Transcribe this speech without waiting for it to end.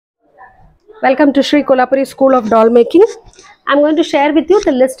Welcome to Sri Kolhapuri School of Doll Making. I'm going to share with you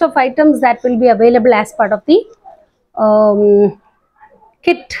the list of items that will be available as part of the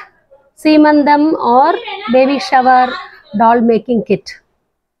kit, Seemandam or baby shower doll making kit,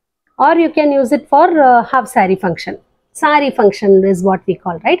 or you can use it for half sari function. Sari function is what we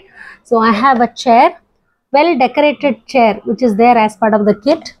call, right? So I have a chair, well decorated chair, which is there as part of the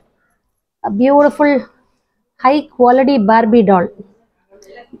kit. A beautiful high quality Barbie doll.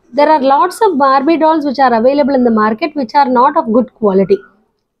 There are lots of Barbie dolls which are available in the market which are not of good quality.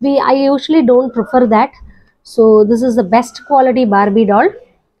 I usually don't prefer that. So this is the best quality Barbie doll.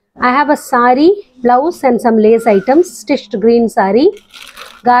 I have a sari, blouse and some lace items, stitched green sari,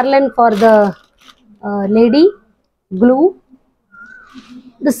 garland for the lady, glue,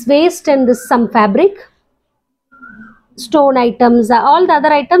 this waist and this some fabric, stone items, all the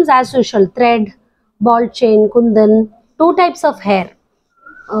other items as usual, thread, ball chain, kundan, two types of hair.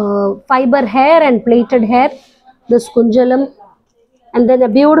 Fiber hair and plaited hair, this kunjalam, and then a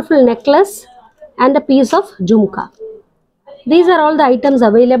beautiful necklace and a piece of jhumka. These are all the items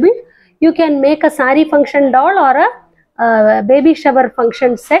available. You can make a sari function doll or a baby shower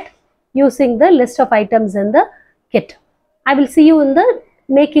function set using the list of items in the kit. I will see you in the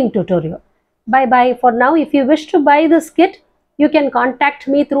making tutorial. Bye bye for now. If you wish to buy this kit, you can contact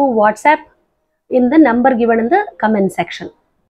me through WhatsApp in the number given in the comment section.